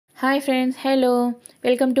Hi friends, hello.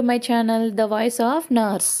 Welcome to my channel, The Voice of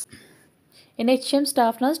Nurse. NHM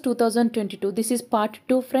Staff Nurse 2022. This is part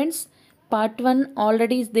 2 friends. Part 1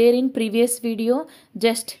 already is there in previous video.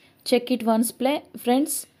 Just check it once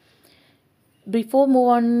friends. Before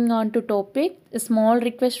moving on to topic, a small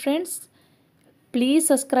request friends. Please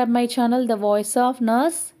subscribe my channel, The Voice of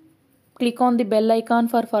Nurse. Click on the bell icon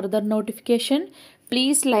for further notification.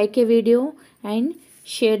 Please like a video and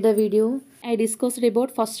share the video. I discussed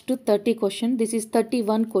about first to 30 question. This is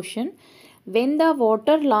 31 question. When the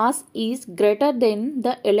water loss is greater than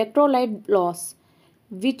the electrolyte loss,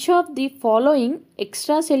 which of the following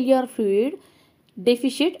extracellular fluid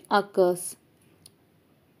deficit occurs?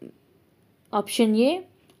 Option A,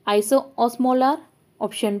 isoosmolar.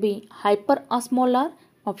 Option B, hyperosmolar.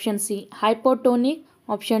 Option C, hypotonic.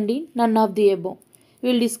 Option D, none of the above.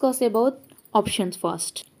 We will discuss about options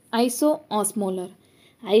first. Isoosmolar.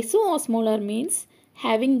 Isoosmolar means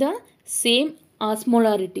having the same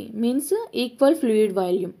osmolarity, means equal fluid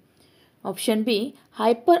volume. Option B,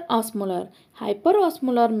 hyperosmolar.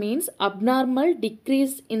 Hyperosmolar means abnormal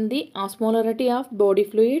decrease in the osmolarity of body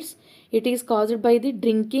fluids. It is caused by the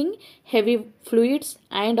drinking heavy fluids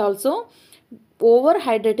and also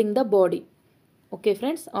overhydrating the body. Okay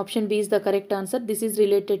friends, option B is the correct answer. This is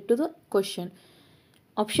related to the question.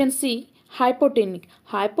 Option C, hypotonic.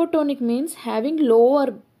 Hypotonic means having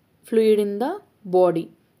lower fluid in the body.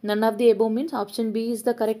 None of the above means option B is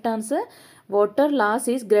the correct answer. Water loss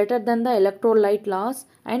is greater than the electrolyte loss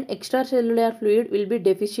and extracellular fluid will be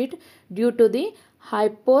deficit due to the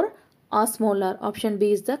hyperosmolar. Option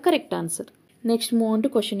B is the correct answer. Next move on to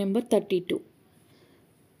question number 32.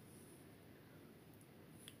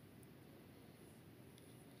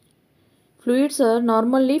 Fluids are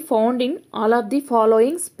normally found in all of the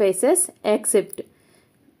following spaces except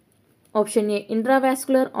option A,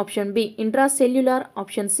 intravascular. Option B, intracellular.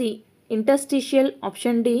 Option C, interstitial.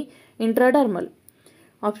 Option D, intradermal.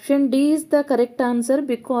 Option D is the correct answer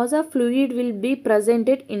because a fluid will be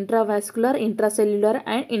presented intravascular, intracellular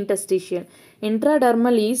and interstitial.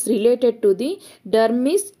 Intradermal is related to the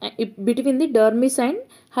dermis, between the dermis and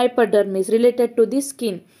hypodermis, related to the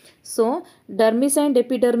skin. So dermis and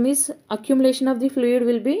epidermis accumulation of the fluid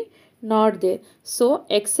will be not there. So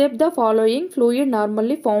except the following fluid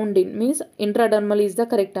normally found in, means intradermal is the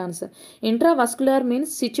correct answer. Intravascular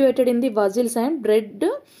means situated in the vessels and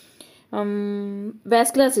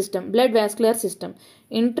vascular system, blood vascular system.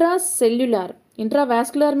 Intravascular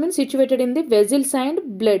means situated in the vessels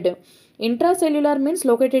and blood. Intracellular means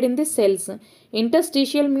located in the cells.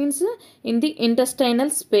 Interstitial means in the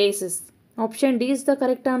intestinal spaces. Option D is the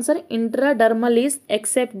correct answer. Intradermal is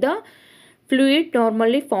except the fluid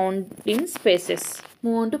normally found in spaces.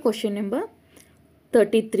 Move on to question number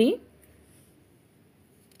 33.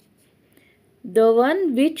 The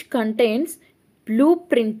one which contains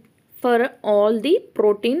blueprint for all the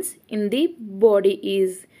proteins in the body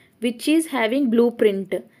is, which is having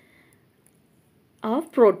blueprint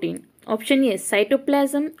of protein. Option A,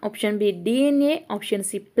 cytoplasm. Option B, DNA. Option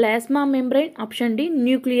C, plasma membrane. Option D,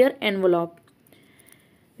 nuclear envelope.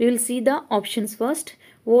 We will see the options first.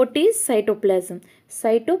 What is cytoplasm?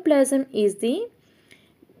 Cytoplasm is the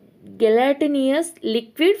gelatinous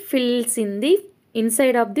liquid fills in the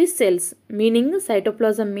inside of the cells, meaning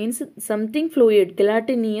cytoplasm means something fluid,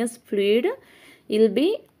 gelatinous fluid will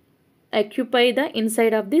be occupy the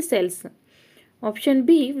inside of the cells. Option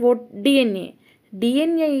B, what DNA?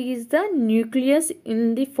 DNA is the nucleus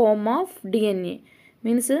in the form of DNA,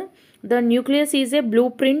 means the nucleus is a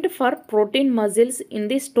blueprint for protein muscles in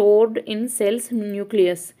the stored in cells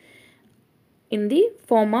nucleus in the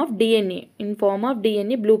form of DNA. In form of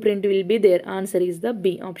DNA, blueprint will be there. Answer is the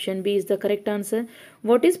B. Option B is the correct answer.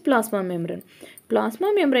 What is plasma membrane?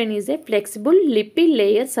 Plasma membrane is a flexible lipid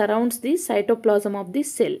layer surrounds the cytoplasm of the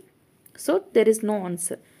cell. So there is no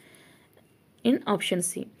answer in option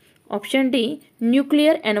C. Option D,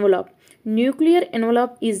 nuclear envelope. Nuclear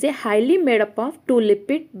envelope is a highly made up of two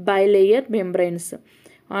lipid bilayer membranes.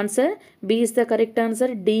 Answer B is the correct answer.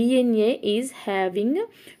 DNA is having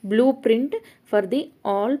blueprint for the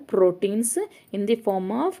all proteins in the form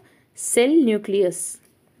of cell nucleus.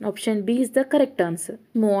 Option B is the correct answer.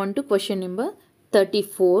 Move on to question number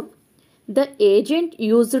 34. The agent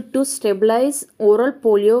used to stabilize oral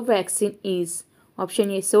polio vaccine is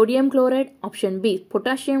option A, sodium chloride. Option B,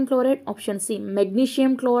 potassium chloride. Option C,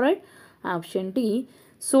 magnesium chloride. Option D,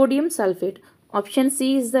 sodium sulfate. Option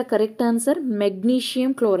C is the correct answer,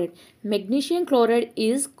 magnesium chloride. Magnesium chloride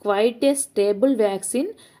is quite a stable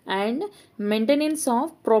vaccine and maintenance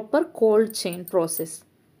of proper cold chain process.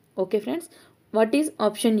 Okay friends, what is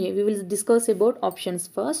option A? We will discuss about options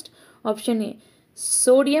first. Option A,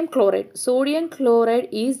 Sodium chloride. Sodium chloride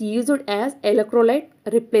is used as electrolyte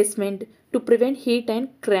replacement to prevent heat and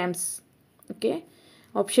cramps. Okay.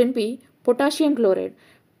 Option B, potassium chloride.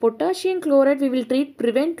 Potassium chloride we will treat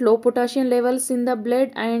prevent low potassium levels in the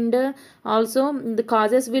blood, and also the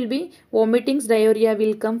causes will be vomitings, diarrhea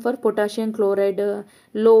will come for potassium chloride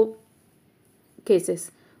low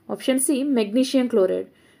cases. Option C, magnesium chloride.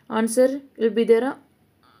 Answer will be there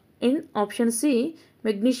in option C.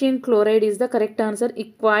 Magnesium chloride is the correct answer. A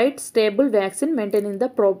quite stable vaccine maintaining the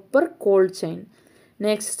proper cold chain.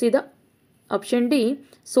 Next see the option D,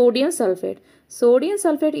 sodium sulfate. Sodium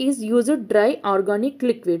sulfate is used dry organic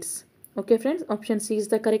liquids. Okay friends, option C is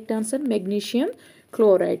the correct answer, magnesium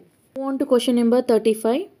chloride. Move on to question number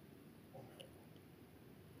 35.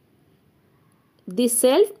 The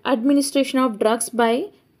self-administration of drugs by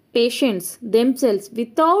patients themselves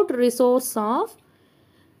without resource of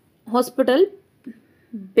hospital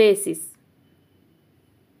basis.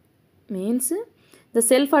 Means the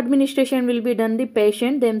self-administration will be done the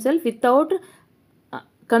patient themselves without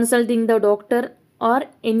consulting the doctor or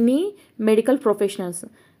any medical professionals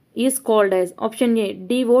is called as option A,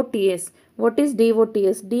 DOTS. What is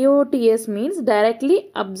DOTS? DOTS means directly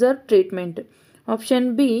observed treatment.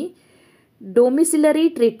 Option B, domiciliary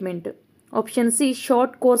treatment. Option C,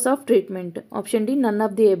 short course of treatment. Option D, none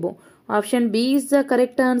of the above. Option B is the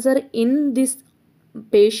correct answer. In this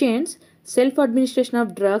patients, self-administration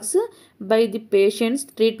of drugs by the patient's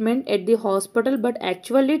treatment at the hospital but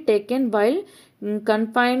actually taken while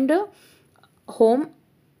confined home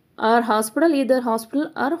or hospital, either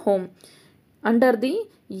hospital or home, under the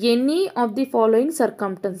any of the following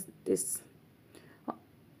circumstances.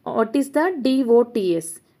 What is the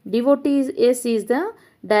DOTS? DOTS is the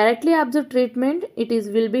directly observed treatment. It is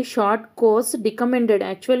will be short course recommended.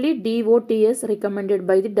 Actually DOTS recommended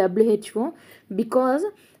by the WHO because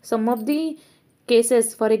some of the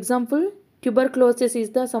cases, for example tuberculosis is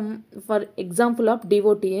the some for example of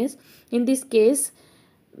DOTS. In this case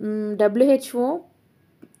WHO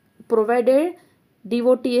provided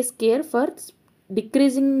DOTS care for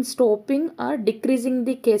decreasing, stopping or decreasing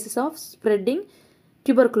the cases of spreading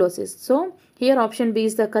tuberculosis. So here option B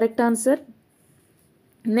is the correct answer.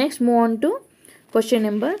 Next move on to question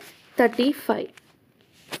number 35.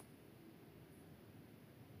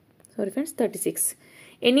 Sorry friends, 36.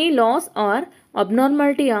 Any loss or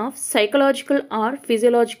abnormality of psychological or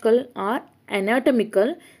physiological or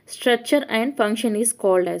anatomical structure and function is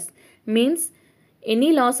called as. Means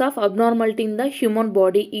any loss of abnormality in the human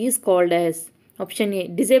body is called as. Option A,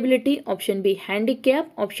 disability. Option B,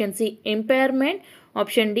 handicap. Option C, impairment.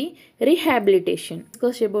 Option D, rehabilitation.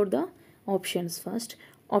 Discuss about the options first.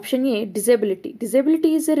 Option A, disability.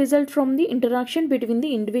 Disability is a result from the interaction between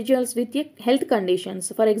the individuals with health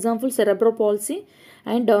conditions. For example, cerebral palsy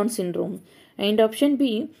and Down syndrome. And option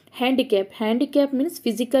B, handicap. Handicap means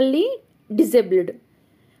physically disabled.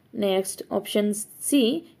 Next, option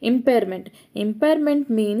C, impairment. Impairment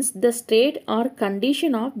means the state or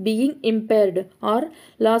condition of being impaired or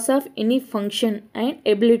loss of any function and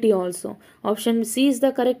ability also. Option C is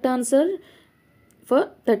the correct answer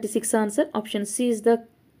for 36 answer. Option C is the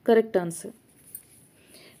correct answer.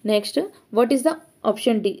 Next, what is the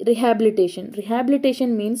option D? Rehabilitation.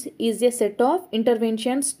 Rehabilitation means is a set of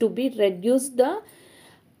interventions to be reduce the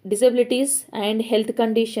disabilities and health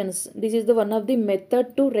conditions. This is the one of the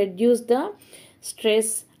method to reduce the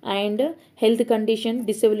stress and health condition,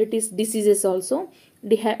 disabilities, diseases also.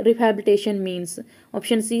 Rehabilitation means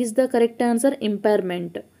option C is the correct answer,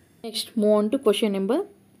 impairment. Next move on to question number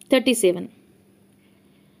 37.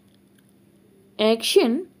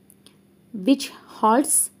 Action which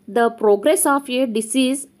halts the progress of a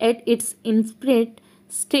disease at its infinite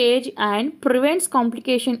stage and prevents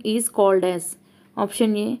complication is called as.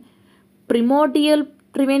 Option A, primordial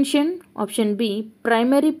prevention. Option B,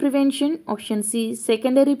 primary prevention. Option C,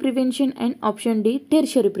 secondary prevention. And option D,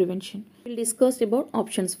 tertiary prevention. We will discuss about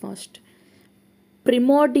options first.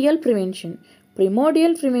 Primordial prevention.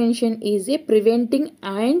 Primordial prevention is a preventing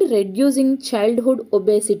and reducing childhood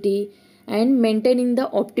obesity and maintaining the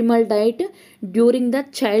optimal diet during the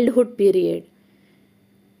childhood period.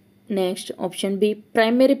 Next, option B,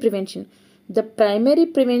 primary prevention. The primary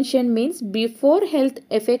prevention means before health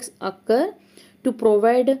effects occur to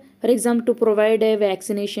provide, for example, to provide a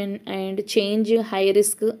vaccination and change high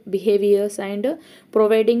risk behaviors and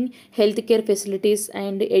providing healthcare facilities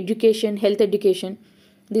and education, health education.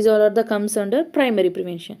 These all are the comes under primary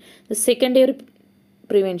prevention. The secondary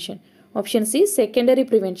prevention. Option C, secondary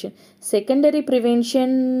prevention. Secondary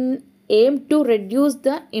prevention aim to reduce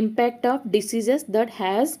the impact of diseases that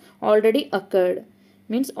has already occurred.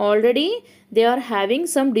 Means already they are having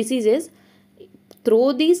some diseases,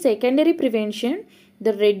 through the secondary prevention,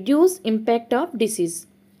 the reduce impact of disease.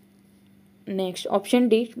 Next, option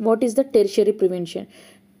D, what is the tertiary prevention?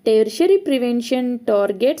 Tertiary prevention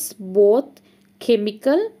targets both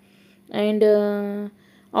chemical and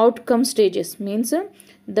outcome stages. Means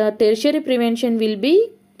the tertiary prevention will be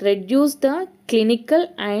reduce the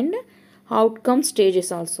clinical and outcome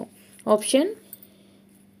stages also. Option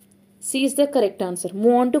C is the correct answer.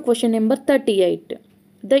 Move on to question number 38.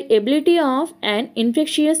 The ability of an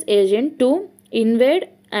infectious agent to invade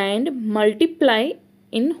and multiply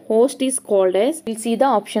in host is called as. We'll see the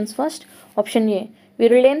options first. Option A,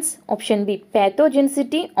 virulence. Option B,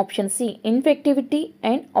 pathogenicity. Option C, infectivity.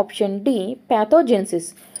 And option D,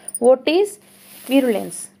 pathogenesis. What is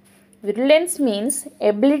virulence? Virulence means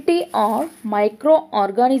ability of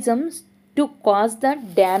microorganisms to cause the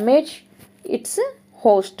damage its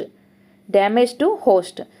host. Damage to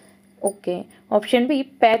host. Okay. Option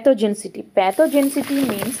B, pathogenicity. Pathogenicity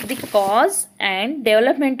means the cause and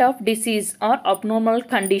development of disease or abnormal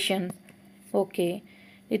condition. Okay.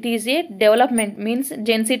 It is a development, means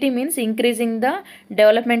genicity means increasing the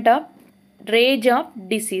development of range of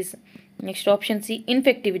disease. Next, option C,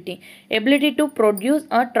 infectivity. Ability to produce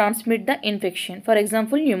or transmit the infection. For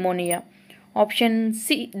example, pneumonia. Option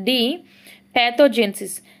D,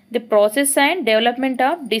 pathogenesis. The process and development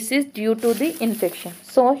of disease due to the infection.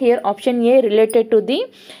 So here option A related to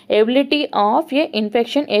the ability of a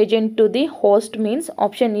infection agent to the host means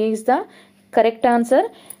option A is the correct answer.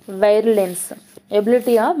 Virulence,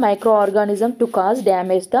 ability of microorganism to cause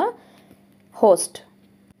damage the host.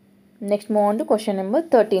 Next, move on to question number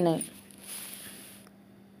 39.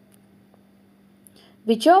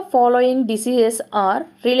 Which of following diseases are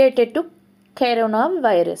related to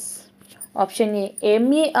coronavirus? Option A,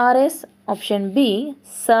 MERS. Option B,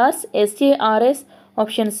 SARS, SARS.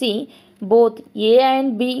 Option C, both A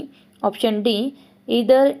and B. Option D,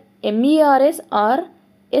 either MERS or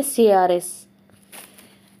SARS.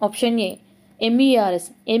 Option A,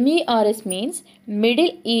 MERS. MERS means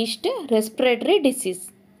Middle East Respiratory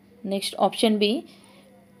Disease. Next, option B,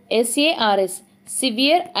 SARS,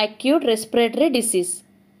 Severe Acute Respiratory Disease.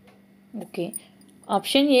 Okay.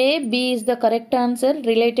 Option A, B is the correct answer.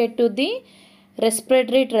 Related to the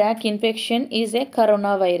respiratory tract infection is a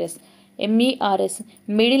coronavirus. MERS,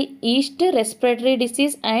 Middle East Respiratory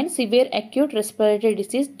Disease and Severe Acute Respiratory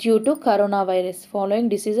Disease due to coronavirus. Following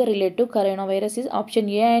diseases related to coronavirus is option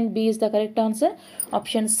A and B is the correct answer.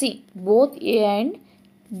 Option C, both A and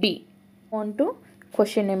B. On to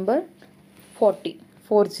question number 40.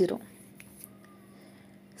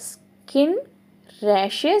 Skin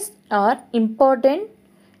rashes are important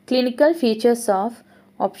clinical features of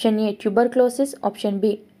option A, tuberculosis. Option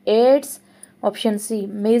B, AIDS. Option C,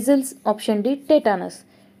 measles. Option D, tetanus.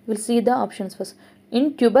 We'll see the options first.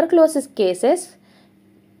 In tuberculosis cases,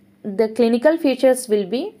 the clinical features will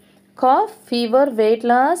be cough, fever, weight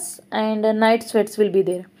loss and night sweats will be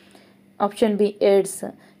there. Option B, AIDS.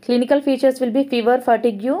 Clinical features will be fever,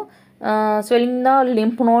 fatigue, swelling the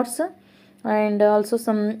lymph nodes and also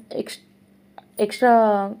some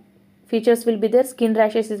extra features will be there. Skin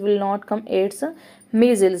rashes will not come. AIDS.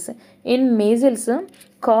 Measles. In measles,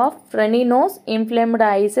 cough, runny nose, inflamed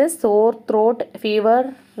eyes, sore throat,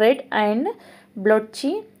 fever, red and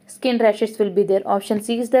blotchy skin rashes will be there. Option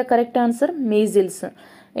C is the correct answer. Measles.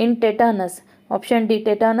 In tetanus, option D,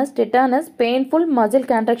 tetanus. Tetanus, painful muscle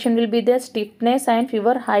contraction will be there. Stiffness and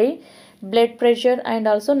fever, high blood pressure and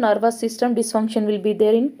also nervous system dysfunction will be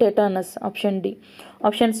there in tetanus. Option D.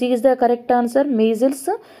 Option C is the correct answer. Measles.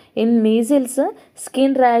 In measles,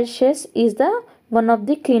 skin rashes is the one of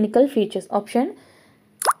the clinical features. Option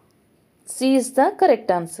C is the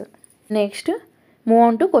correct answer. Next, move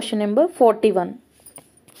on to question number 41.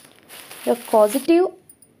 The causative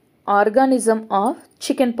organism of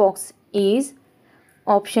chickenpox is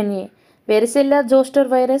option A, varicella zoster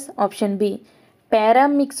virus. Option B,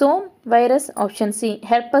 paramyxome virus. Option C,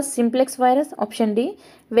 herpes simplex virus. Option D,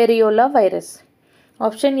 variola virus.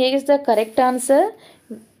 Option A is the correct answer.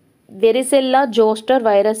 Varicella zoster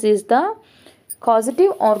virus is the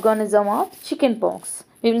causative organism of chickenpox.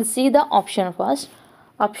 We will see the option first.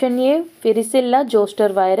 Option A, varicella zoster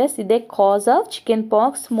virus is the cause of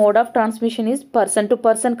chickenpox. Mode of transmission is person to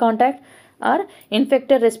person contact or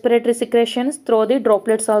infected respiratory secretions through the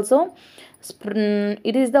droplets also.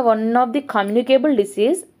 It is the one of the communicable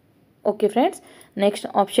disease. Okay friends. Next,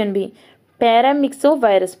 option B,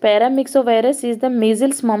 paramyxovirus. Paramyxovirus is the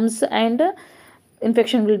measles, mumps and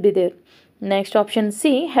infection will be there. Next, option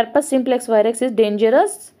C, herpes simplex virus is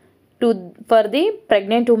dangerous for the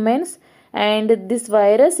pregnant women and this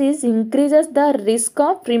virus is increases the risk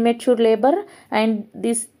of premature labor, and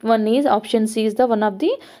this one is option C is the one of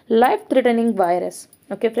the life threatening virus.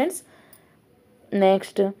 Okay friends.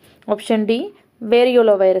 Next, option D,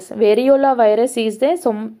 variola virus. Variola virus is the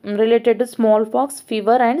some related to smallpox,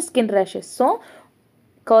 fever and skin rashes. So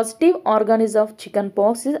causative organism of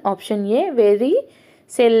chickenpox is option A,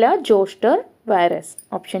 varicella zoster virus.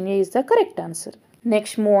 Option A is the correct answer.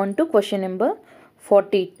 Next, move on to question number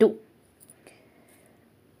 42.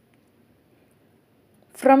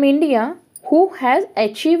 From India, who has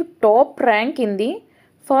achieved top rank in the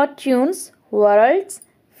Fortune's World's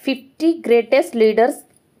 50 Greatest Leaders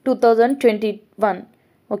 2021?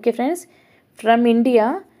 Okay friends, from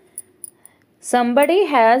India, somebody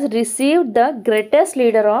has received the greatest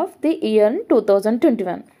leader of the year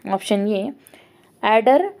 2021. Option A,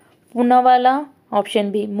 Adar Poonawalla.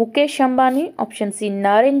 Option B, Mukesh Ambani. Option C,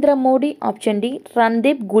 Narendra Modi. Option D,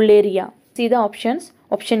 Randeep Guleria. See the options.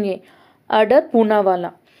 Option A, Adar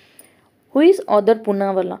Poonawalla. Who is Adar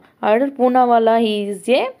Poonawalla? Adar Poonawalla is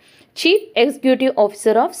a Chief Executive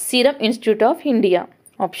Officer of Serum Institute of India.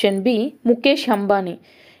 Option B, Mukesh Ambani.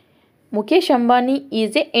 Mukesh Ambani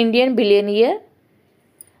is an Indian billionaire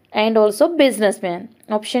and also businessman.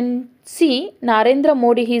 Option C, Narendra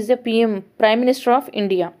Modi is the PM, Prime Minister of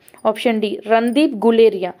India. Option D, Randeep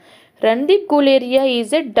Guleria. Randeep Guleria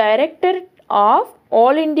is a Director of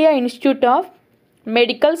All India Institute of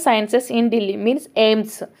Medical Sciences in Delhi, means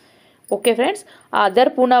AIMS. Okay friends, Adar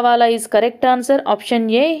Poonawalla is correct answer. Option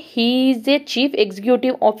A, he is the Chief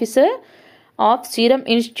Executive Officer of Serum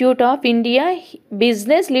Institute of India,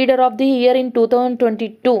 Business Leader of the Year in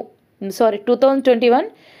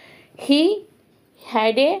 2021. He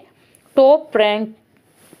had a top rank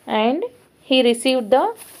and he received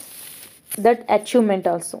that achievement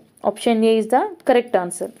also. Option A is the correct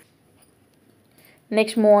answer.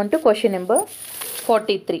 Next, move on to question number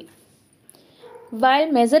 43.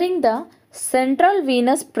 While measuring the central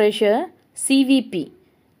venous pressure CVP,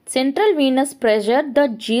 central venous pressure,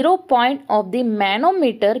 the 0 point of the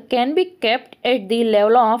manometer can be kept at the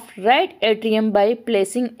level of right atrium by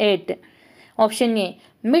placing it. Option A,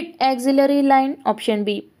 mid axillary line. Option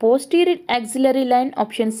B, posterior axillary line.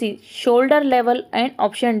 Option C, shoulder level. And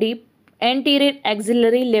option D, anterior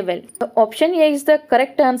axillary level. So option A is the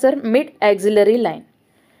correct answer, mid axillary line.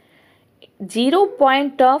 0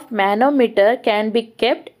 point of manometer can be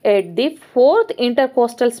kept at the fourth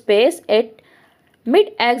intercostal space at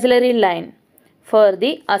mid axillary line for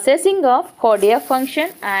the assessing of cardiac function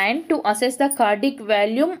and to assess the cardiac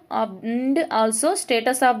volume and also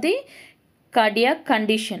status of the cardiac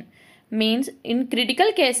condition. Means in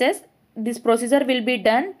critical cases, this procedure will be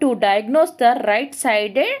done to diagnose the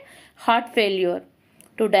right-sided heart failure.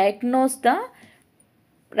 To diagnose the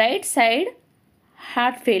right side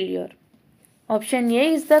heart failure. Option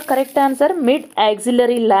A is the correct answer. Mid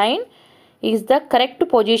axillary line is the correct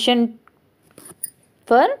position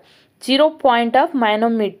for 0 point of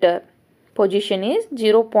manometer. Position is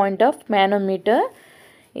 0 point of manometer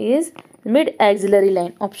is mid axillary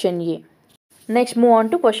line. Option A. Next, move on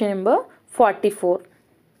to question number 44.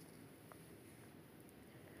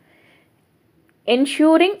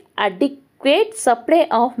 Ensuring adequate supply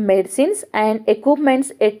of medicines and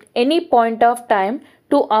equipments at any point of time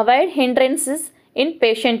to avoid hindrances in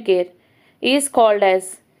patient care is called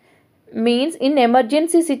as, means in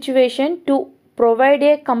emergency situation to provide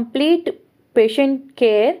a complete patient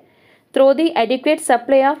care through the adequate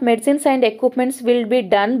supply of medicines and equipments will be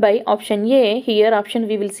done by option A. Here option,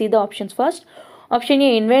 we will see the options first. Option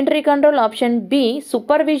A, inventory control. Option B,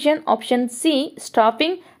 supervision. Option C,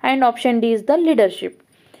 staffing. And option D is the leadership.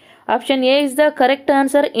 Option A is the correct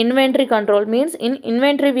answer. Inventory control means in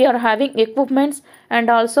inventory we are having equipments and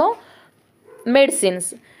also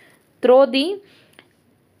medicines. Through the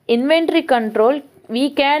inventory control, we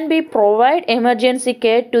can be provide emergency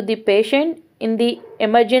care to the patient in the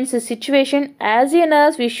emergency situation. As a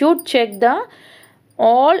nurse, we should check the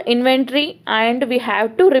all inventory and we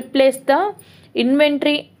have to replace the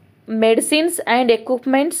inventory medicines and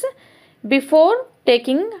equipments before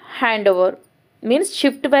taking handover. Means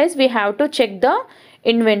shift wise we have to check the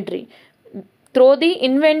inventory. Through the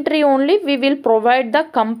inventory only we will provide the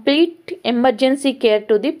complete emergency care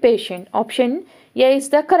to the patient. Option A is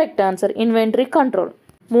the correct answer, inventory control.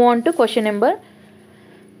 Move on to question number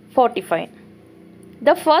 45.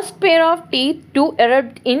 The first pair of teeth to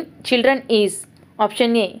erupt in children is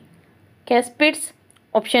option A, caspids.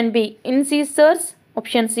 Option B, incisors.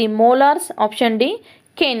 Option C, molars. Option D,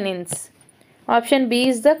 canines. Option B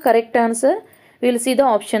is the correct answer. We will see the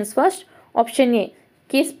options first. Option A,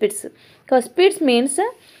 caspids. Caspids means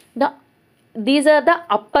the these are the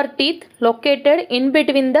upper teeth located in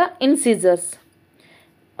between the incisors.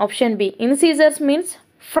 Option B, incisors means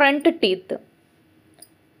front teeth.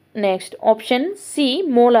 Next, option C,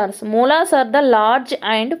 molars. Molars are the large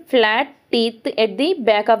and flat teeth at the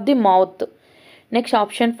back of the mouth. Next,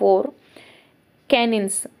 option 4,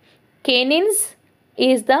 canines. Canines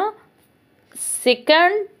is the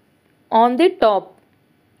second on the top,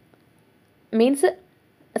 means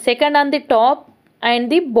second on the top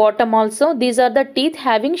and the bottom also. These are the teeth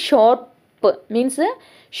having sharp, means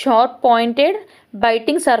sharp pointed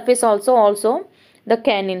biting surface also the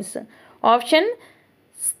canines. Option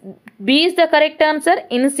B is the correct answer,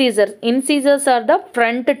 incisors. Incisors are the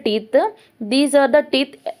front teeth. These are the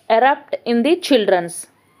teeth erupt in the children's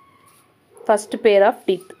first pair of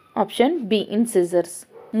teeth. Option B, incisors.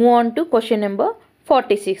 Move on to question number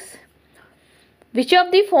 46. Which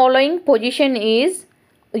of the following position is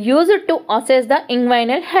used to assess the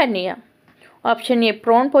inguinal hernia? Option A,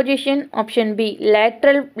 prone position. Option B, left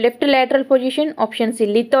lateral position. Option C,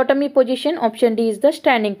 lithotomy position. Option D is the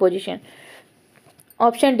standing position.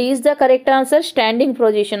 Option D is the correct answer, standing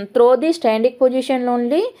position. Through the standing position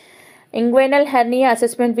only, inguinal hernia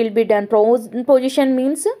assessment will be done. Prone position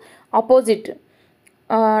means opposite.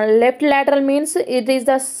 Left lateral means it is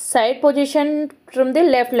the side position from the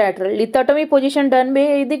left lateral. Lithotomy position done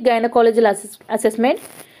by the gynecological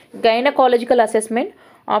assessment.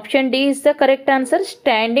 Option D is the correct answer,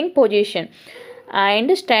 standing position.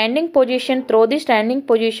 And standing position, through the standing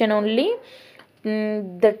position only,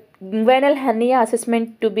 the inguinal hernia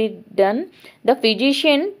assessment to be done. The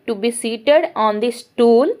physician to be seated on the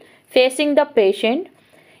stool facing the patient.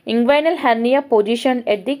 Inguinal hernia positioned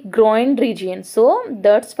at the groin region. So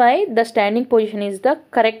that's why the standing position is the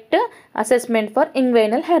correct assessment for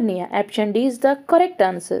inguinal hernia. Option D is the correct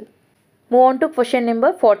answer. Move on to question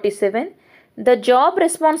number 47. The job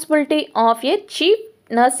responsibility of a chief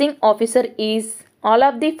nursing officer is all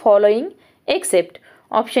of the following except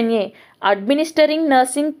option A, administering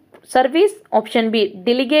nursing service. Option B,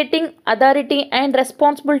 delegating authority and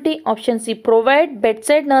responsibility. Option C, provide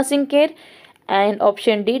bedside nursing care. And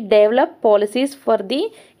option D, develop policies for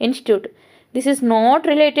the institute. This is not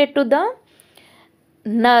related to the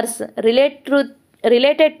nurse,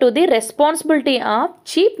 related to the responsibility of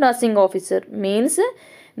chief nursing officer, means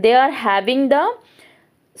they are having the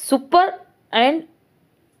super and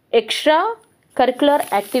extra curricular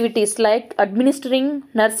activities like administering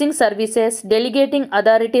nursing services, delegating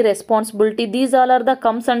authority, responsibility. These all are the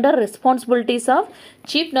comes under responsibilities of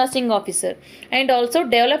chief nursing officer. And also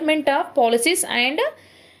development of policies to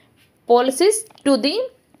the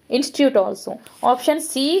institute also. Option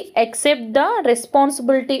C, accept the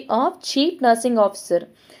responsibility of chief nursing officer.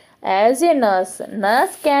 As a nurse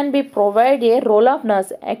can be provide a role of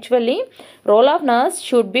nurse. Actually, role of nurse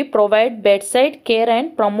should be provide bedside care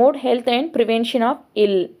and promote health and prevention of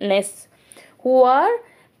illness who are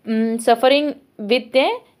suffering with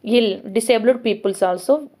a disabled peoples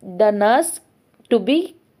also. The nurse to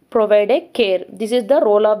be provide a care. This is the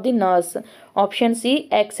role of the nurse. Option C,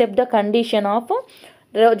 accept the condition of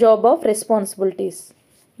job of responsibilities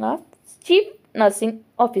of chief nursing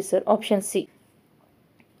officer. Option C.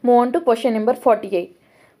 Move on to question number 48.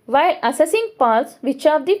 While assessing pulse, which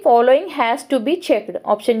of the following has to be checked?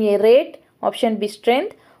 Option A, rate. Option B,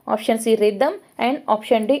 strength. Option C, rhythm. And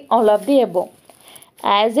option D, all of the above.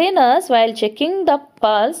 As a nurse, while checking the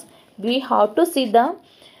pulse, we have to see the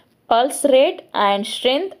pulse rate and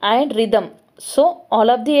strength and rhythm. So, all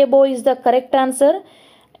of the above is the correct answer.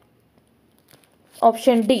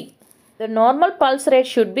 Option D. The normal pulse rate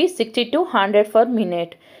should be 60 to 100 per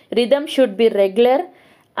minute. Rhythm should be regular.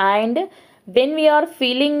 And when we are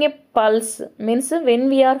feeling a pulse, means when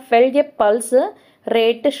we are felt a pulse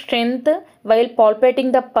rate, strength, while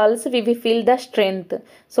palpating the pulse, we will feel the strength.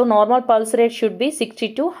 So normal pulse rate should be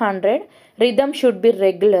 60 to 100. Rhythm should be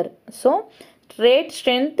regular. So rate,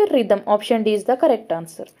 strength, rhythm. Option D is the correct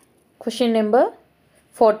answer. Question number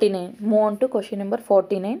 49. Move on to question number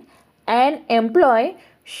 49. An employee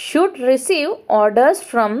should receive orders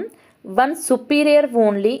from one superior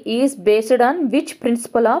only is based on which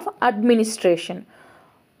principle of administration?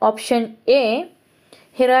 Option A,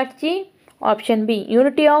 hierarchy. Option B,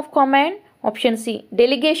 unity of command. Option C,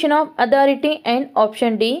 delegation of authority. And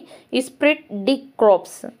option D, esprit de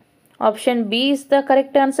corps. Option B is the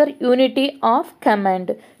correct answer, unity of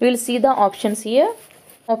command. We will see the options here.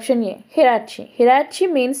 Option A, hierarchy. Hierarchy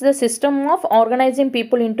means the system of organizing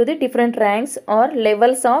people into the different ranks or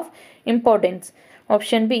levels of importance.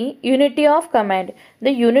 Option B, unity of command.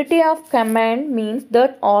 The unity of command means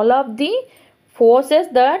that all of the forces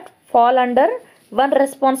that fall under one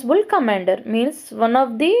responsible commander, means one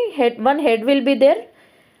head will be there.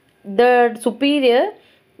 The superior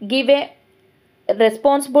give a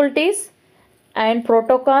responsibilities and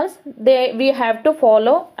protocols we have to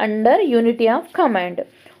follow under unity of command.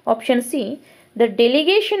 Option C, the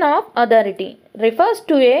delegation of authority refers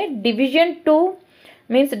to a division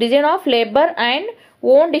of labor and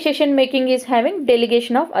own decision making is having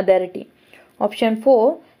delegation of authority. Option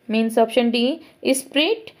 4 means option D,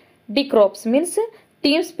 spirit de corps means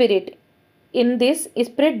team spirit. In this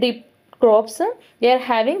spirit de corps, they are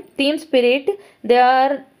having team spirit. They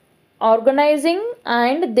are organizing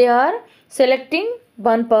and they are selecting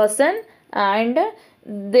one person and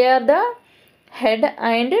they are the head,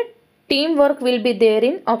 and teamwork will be there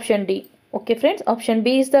in option D. Okay friends, option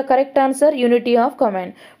B is the correct answer, unity of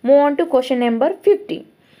command. Move on to question number 50.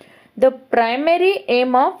 The primary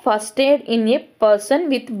aim of first aid in a person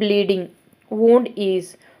with bleeding wound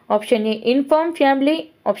is option A, inform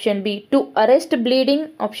family, option B, to arrest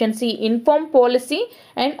bleeding, option C, inform policy,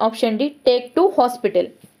 and option D, take to hospital.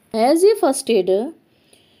 As a first aider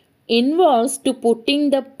involves to putting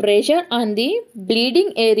the pressure on the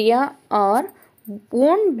bleeding area or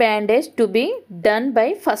wound bandage to be done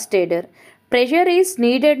by first aider. Pressure is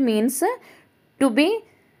needed means to be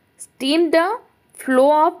steam the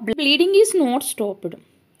flow of bleeding is not stopped.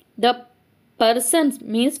 The persons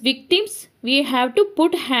means victims, we have to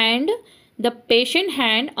put the patient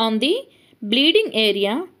hand on the bleeding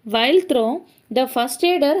area, while through the first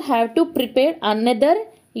aider have to prepare another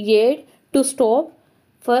aid to stop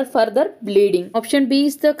for further bleeding. Option B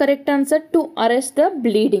is the correct answer, to arrest the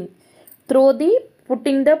bleeding through the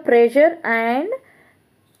putting the pressure and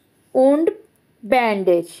wound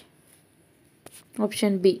bandage.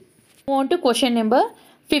 Option B. Move on to question number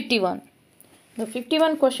 51. The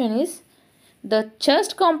 51 question is, the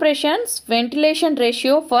chest compressions ventilation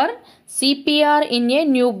ratio for CPR in a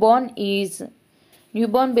newborn is,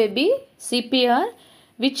 newborn baby CPR,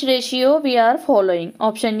 which ratio we are following?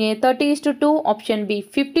 Option A 30:2, option B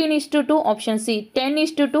 15:2, option C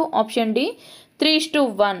 10:2, option D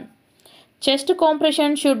 3:1. Chest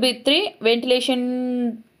compression should be 3,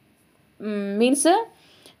 ventilation means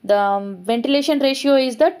the ventilation ratio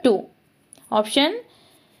is the 2. Option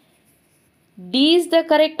D is the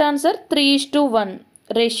correct answer, 3:1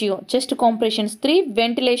 ratio. Chest compressions 3,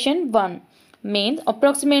 ventilation 1, means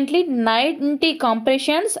approximately 90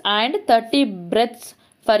 compressions and 30 breaths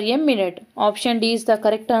per a minute. Option D is the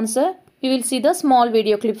correct answer. You will see the small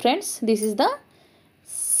video clip friends. This is the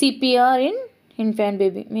CPR in infant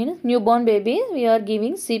baby, means newborn baby. We are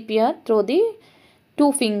giving CPR through the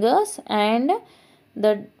 2 fingers and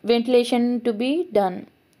the ventilation to be done.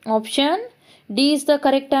 Option D is the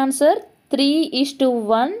correct answer,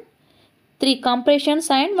 3:1, 3 compressions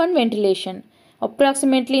and 1 ventilation.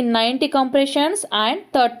 Approximately 90 compressions and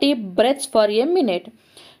 30 breaths for a minute.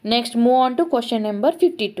 Next, move on to question number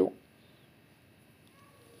 52.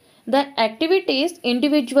 The activities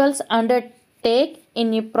individuals undertake in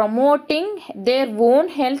promoting their own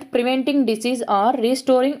health, preventing disease or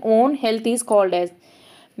restoring own health is called as,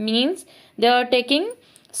 means they are taking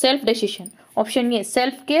self decision. Option A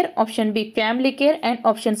self care, option B family care, and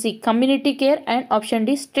option C community care, and option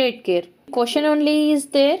D state care. Question only is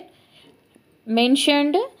there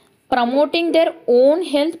mentioned promoting their own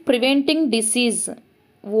health, preventing disease.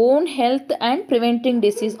 Own health and preventing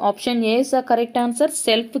disease. Option A is the correct answer,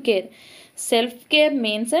 self care. Self care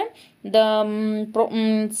means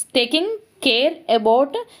taking care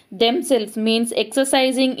about themselves, means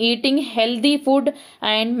exercising, eating healthy food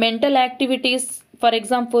and mental activities, for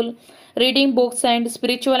example reading books and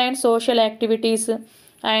spiritual and social activities,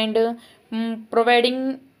 and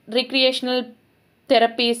providing recreational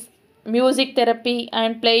therapies, music therapy,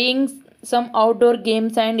 and playing some outdoor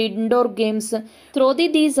games and indoor games. Through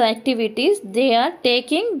these activities they are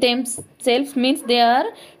taking themselves, means they are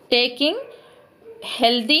taking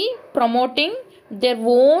healthy, promoting their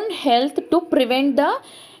own health to prevent the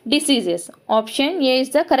diseases. Option A is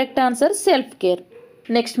the correct answer, self care.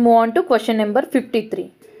 Next, move on to question number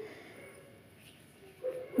 53.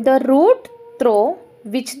 The route through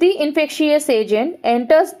which the infectious agent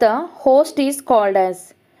enters the host is called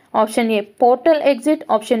as, option A portal exit,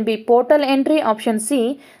 option B portal entry, option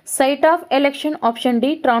C site of election, option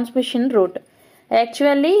D transmission route.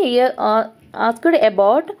 Actually here asked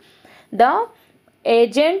about the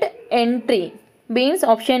agent entry, means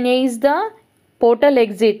option A is the portal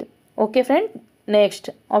exit. Okay friend. Next,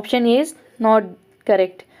 option A is not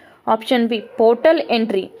correct. Option B portal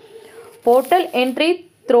entry. Portal entry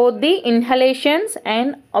through the inhalations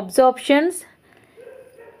and absorptions,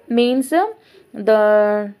 means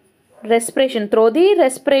the respiration. Through the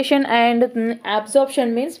respiration and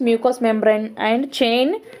absorption means mucous membrane and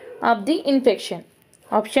chain of the infection.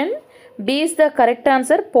 Option B is the correct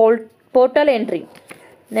answer, portal entry.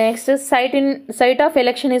 Next, site of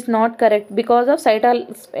election is not correct because of site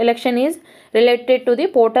of election is related to the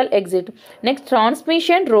portal exit. Next,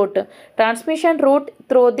 transmission route. Transmission route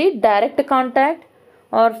through the direct contact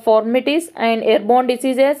or formalities and airborne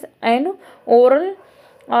diseases and oral,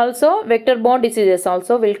 also vector-borne diseases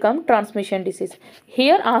also will come transmission disease.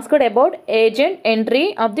 Here asked about agent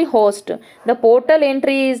entry of the host. The portal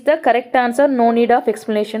entry is the correct answer. No need of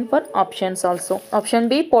explanation for options also. Option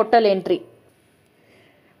B, portal entry.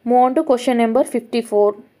 Move on to question number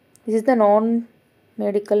 54. This is the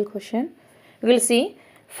non-medical question. We will see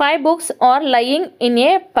 5 books are lying in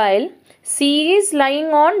a pile. C is lying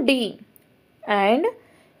on D and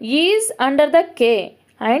E is under the K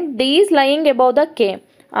and D is lying above the K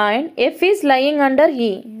and F is lying under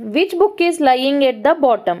E. Which book is lying at the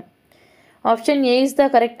bottom? Option A is the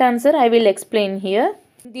correct answer. I will explain here.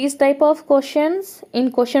 These type of questions,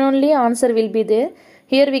 in question only answer will be there.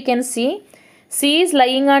 Here we can see C is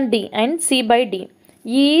lying on D and C by D.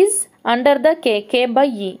 E is under the K, K by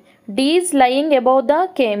E. D is lying above the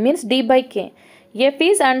K means D by K. F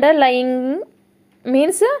is underlying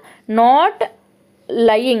means not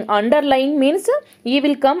lying. Underlying means E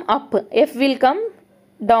will come up, F will come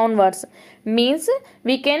downwards. Means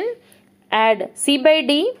we can add C by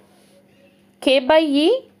D, K by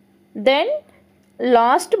E, then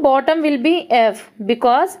last bottom will be F,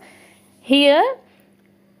 because here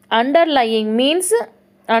underlying means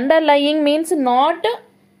not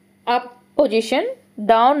up position,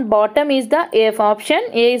 down bottom is the F. Option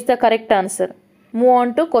A is the correct answer. Move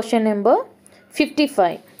on to question number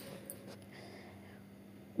 55.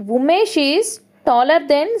 Umesh is taller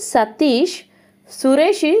than Satish.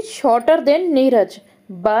 Suresh is shorter than Neeraj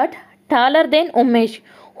but taller than Umesh.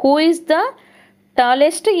 Who is the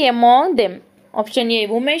tallest among them? Option A,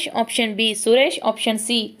 Umesh. Option B, Suresh. Option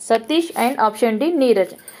C, Satish. And option D,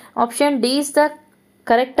 Neeraj. Option D is the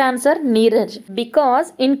correct answer, Neeraj.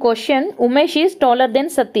 Because in question, Umesh is taller than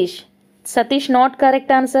Satish. Satish not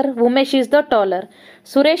correct answer. Umesh is the taller.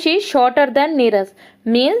 Suresh is shorter than Neeraj.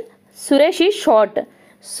 Means Suresh is short.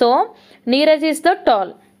 So, Neeraj is the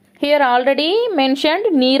tall. Here already mentioned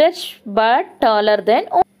Neeraj but taller than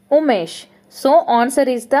Umesh. So, answer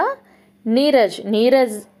is the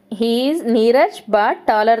Neeraj. He is Neeraj but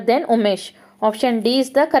taller than Umesh. Option D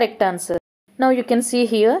is the correct answer. Now you can see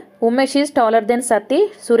here, Umesh is taller than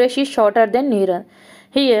Satish, Suresh is shorter than Neeraj.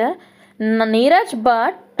 Here, Neeraj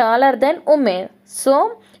but taller than Umesh.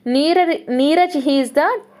 So, Neeraj he is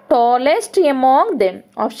the tallest among them.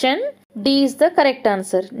 Option D is the correct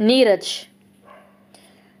answer, Neeraj.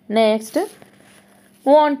 Next, move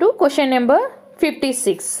on to question number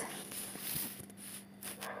 56.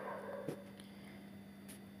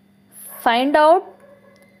 Find out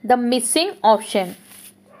the missing option.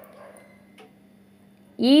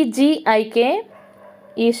 EGIK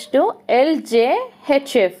is to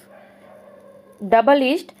LJHF. Double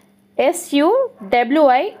is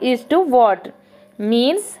SUWI is to what?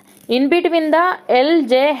 Means in between the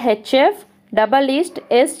LJHF double is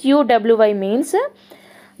SUWI means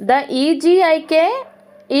the EGIK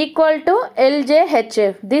equal to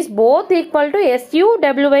LJHF. This both equal to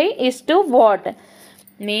SUWI is to what?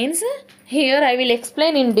 Means here I will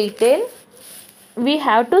explain in detail. We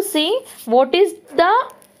have to see what is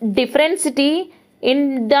the differentiation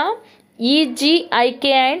in the EGIK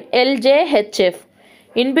and LJHF.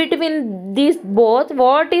 In between these both,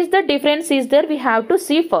 what is the difference is there? We have to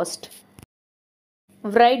see first.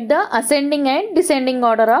 Write the ascending and descending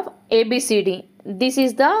order of ABCD. This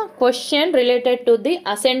is the question related to the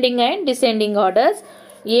ascending and descending orders.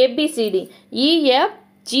 ABCD.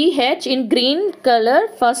 EFGH in green color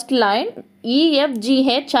first line.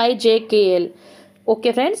 EFGHIJKL.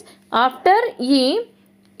 Okay friends, after E,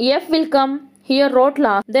 F will come, here wrote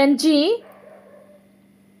last, then G,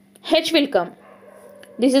 H will come.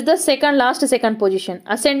 This is the second position,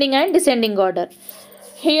 ascending and descending order.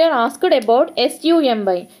 Here asked about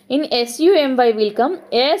SUMY. In SUMY will come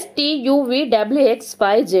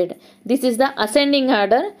STUVWX5Z. This is the ascending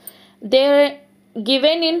order. They are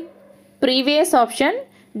given in previous option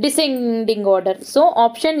descending order. So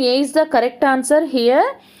option A is the correct answer here.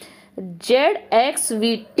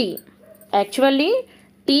 ZXVT. Actually,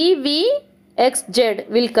 TVXZ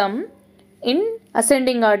will come in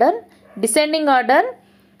ascending order. Descending order,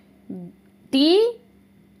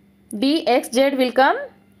 TVXZ will come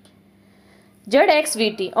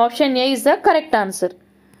ZXVT. Option A is the correct answer.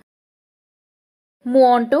 Move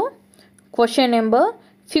on to question number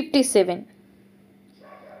 57.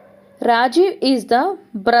 Rajiv is the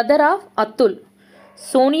brother of Atul.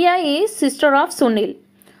 Sonia is sister of Sunil.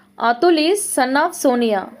 Atul is son of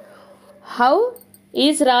Sonia. How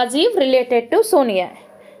is Rajiv related to Sonia?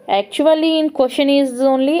 Actually, in question is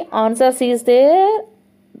only answers is there.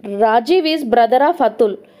 Rajiv is brother of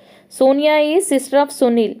Atul. Sonia is sister of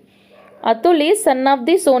Sunil. Atul is son of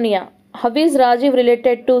the Sonia. How is Rajiv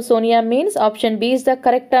related to Sonia means option B is the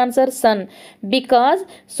correct answer, son. Because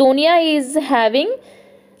Sonia is having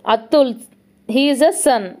Atul. He is a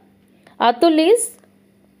son. Atul is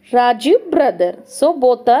Rajiv brother. So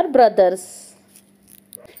both are brothers.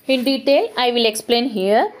 In detail, I will explain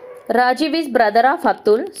here. Rajiv is brother of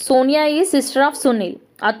Atul. Sonia is sister of Sunil.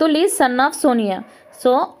 Atul is son of Sonia.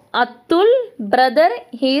 So Atul brother,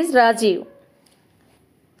 he is Rajiv.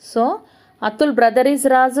 So Atul brother is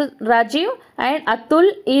Rajiv and Atul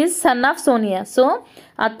is son of Sonia. So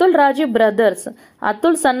Atul Rajiv brothers.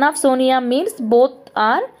 Atul son of Sonia means both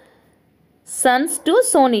are sons to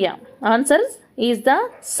Sonia. Answer is the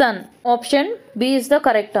son. Option B is the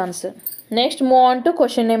correct answer. Next, move on to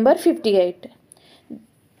question number 58.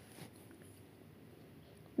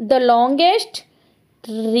 The longest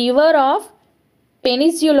river of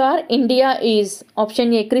peninsular India is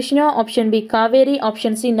option A Krishna, option B Kaveri,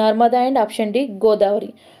 option C Narmada and option D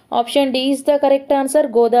Godavari. Option D is the correct answer,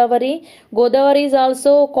 Godavari. Godavari is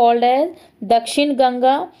also called as Dakshin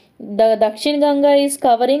Ganga. The Dakshin Ganga is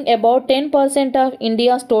covering about 10% of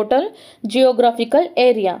India's total geographical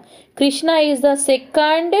area. Krishna is the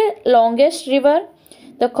second longest river.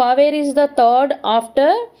 The Kaveri is the third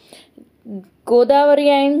after Godavari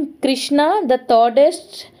and Krishna. The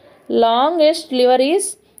thirdest longest river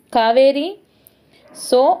is Kaveri.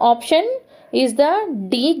 So option is the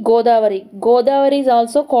D Godavari. Godavari is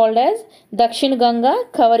also called as Dakshin Ganga,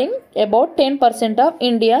 covering about 10% of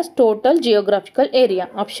India's total geographical area.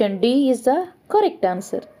 Option D is the correct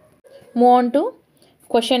answer. Move on to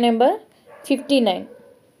question number 59.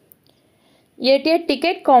 At a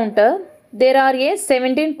ticket counter, there are a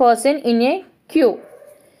 17 persons in a queue.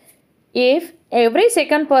 If every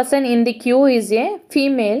second person in the queue is a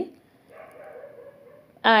female,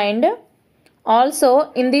 and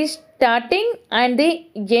also in the starting and the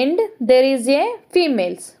end there is a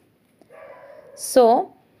females.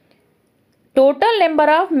 So total number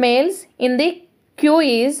of males in the queue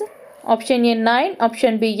is option A 9,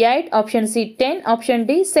 option B 8, option C 10, option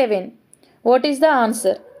D 7. What is the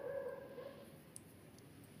answer?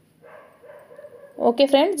 Okay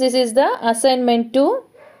friends, this is the assignment to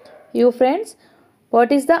you friends.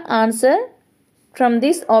 What is the answer from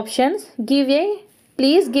these options?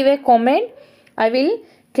 Please give a comment. I will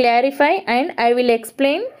clarify and I will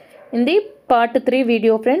explain in the part 3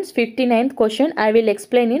 video friends. 59th question I will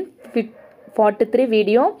explain in part 3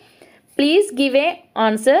 video. Please give a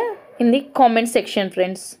answer in the comment section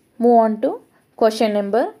friends. Move on to question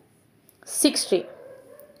number 60.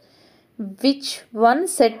 Which one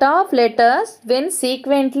set of letters when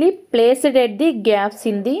sequentially placed at the gaps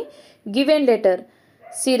in the given letter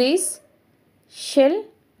series shall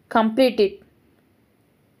complete it?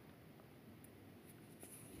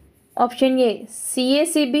 Option A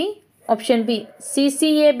CACB, option B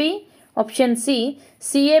CCAB, option C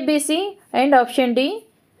CABC and option D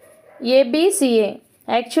ABCA.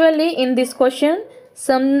 Actually in this question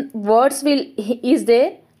some words is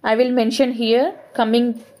there. I will mention here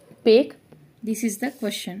coming pic. This is the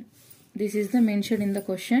question. This is the mention in the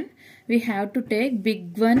question. We have to take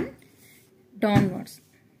big one downwards.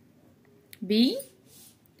 B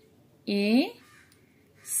A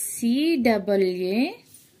C A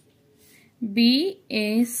B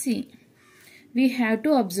A C. We have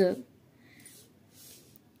to observe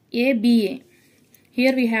A B A.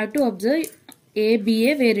 Here we have to observe A B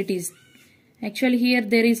A where it is. Actually here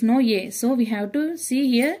there is no A. So we have to see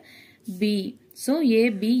here B. So A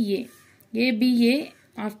B A. A B A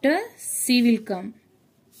after C will come.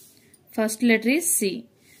 First letter is C.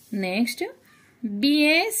 Next B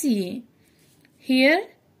A C A. Here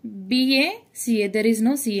B A C A. There is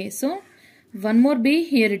no C A. So one more B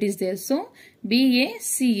here it is there. So B A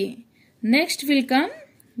C A. Next will come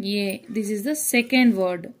A. This is the second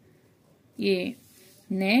word. A.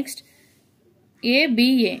 Next A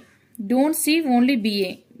B A. Don't see only B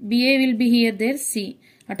A. B A will be here there C.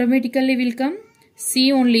 Automatically will come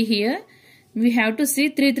C only here. We have to see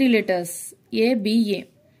three letters. A B A.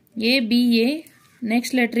 A B A.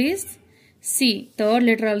 Next letter is C. Third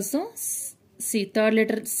letter also C. Third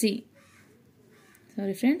letter C.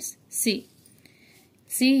 Sorry friends. C.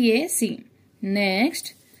 C A C.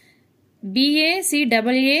 Next B A C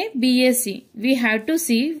A B A C. We have to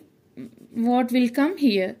see what will come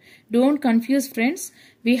here. Don't confuse friends.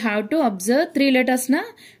 we have to observe 3 letters na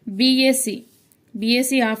BAC.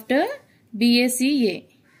 BAC after BACA.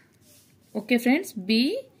 Okay friends,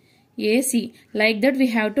 BAC. Like that we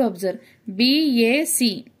have to observe.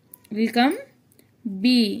 BAC will come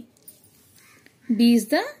B. B is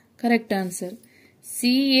the correct answer.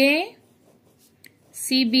 CA,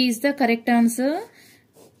 CB is the correct answer.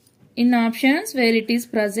 In options where it is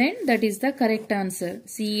present, that is the correct answer.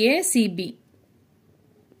 CA, CB.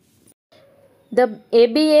 The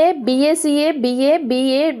ABA, BACA, BA,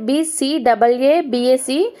 BA, BC, AA,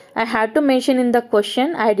 BAC, I had to mention in the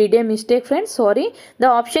question. I did a mistake friends, sorry. The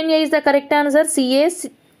option A is the correct answer, CA,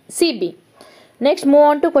 CB. Next move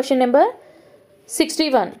on to question number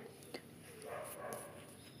 61.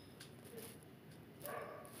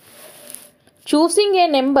 Choosing a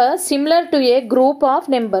number similar to a group of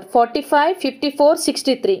number 45, 54,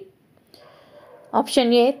 63.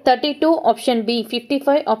 Option A 32, option B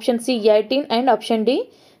 55, option C 18 and option D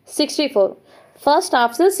 64. First,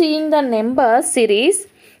 after seeing the number series,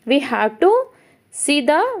 we have to see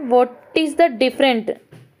what is the difference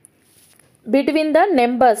between the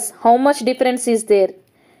numbers. How much difference is there?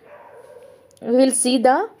 We will see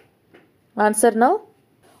the answer now.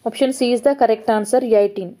 Option C is the correct answer,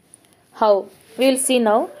 18. How? We will see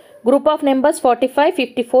now. Group of numbers 45,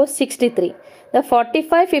 54, 63. The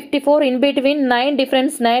 45, 54 in between 9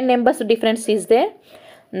 numbers difference is there.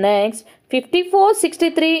 Next 54,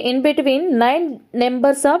 63 in between 9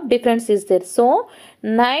 numbers of difference is there. So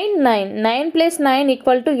 9 plus 9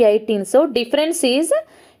 equal to 18. So difference is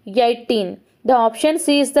 18. The option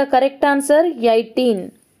C is the correct answer,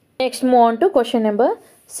 18. Next move on to question number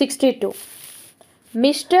 62.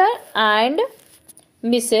 Mr. and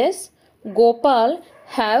Mrs. Gopal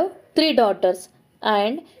have 3 daughters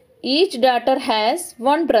and each daughter has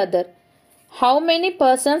 1 brother. How many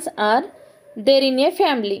persons are there in a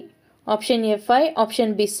family? Option A 5,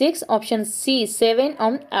 option B 6, option C 7,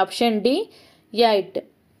 and option D 8.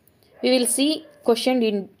 We will see question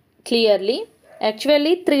in clearly.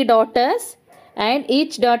 Actually 3 daughters and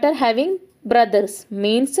each daughter having brothers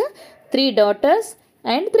means 3 daughters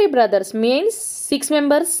and 3 brothers means 6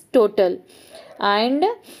 members total. And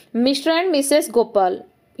Mr. and Mrs. Gopal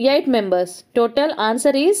 8 members. Total answer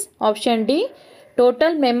is option D.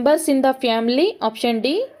 Total members in the family, option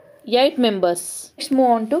D, 8 members. Let's move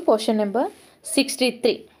on to question number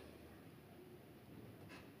 63.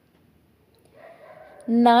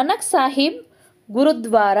 Nanak Sahib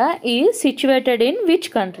Gurudwara is situated in which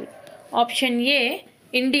country? Option A,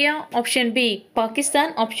 India. Option B,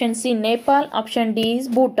 Pakistan. Option C, Nepal. Option D is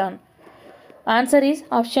Bhutan. Answer is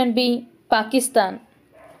option B, Pakistan.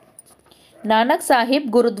 Nanak Sahib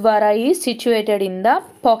Gurudwara is situated in the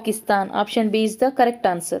Pakistan. Option B is the correct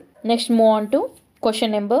answer. Next move on to question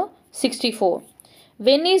number 64.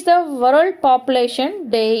 When is the World Population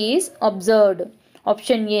Day is observed?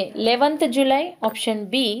 Option A 11th July, option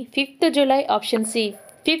B 5th July, option C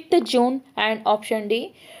 5th June and option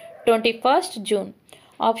D 21st June.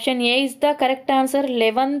 Option A is the correct answer,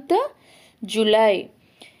 11th July.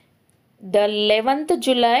 The 11th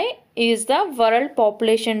July is the World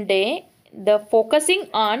Population Day. The focusing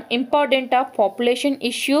on important of population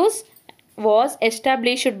issues was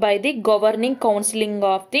established by the Governing Council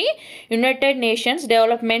of the United Nations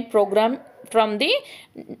Development Program from the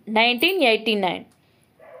 1989.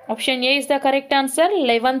 Option A is the correct answer,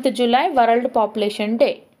 11th July World Population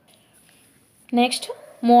Day. Next,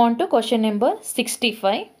 move on to question number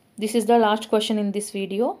 65. This is the last question in this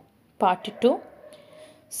video, part 2.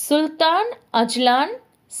 Sultan Ajlan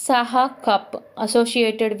Shah Cup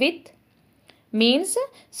associated with means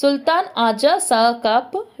Sultan Aja Shah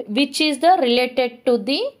Cup, which is the related to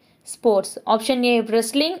the sports. Option A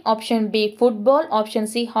wrestling, option B football, option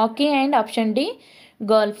C hockey and option D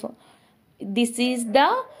golf. This is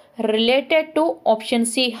the related to option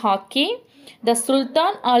C hockey. The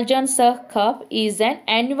Sultan Aljan Shah Cup is an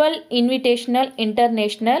annual invitational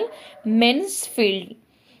international men's field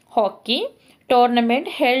hockey tournament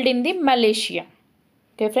held in the Malaysia.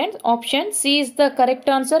 Okay friends, option C is the correct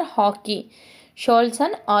answer, hockey.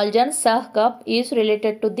 Sultan Aljan Shah Cup is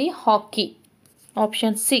related to the hockey.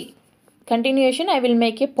 Option C. Continuation, I will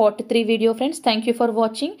make a part 3 video friends. Thank you for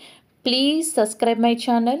watching. Please subscribe my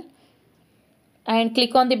channel and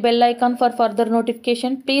click on the bell icon for further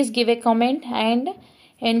notification. Please give a comment and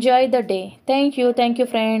enjoy the day. Thank you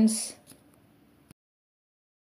friends.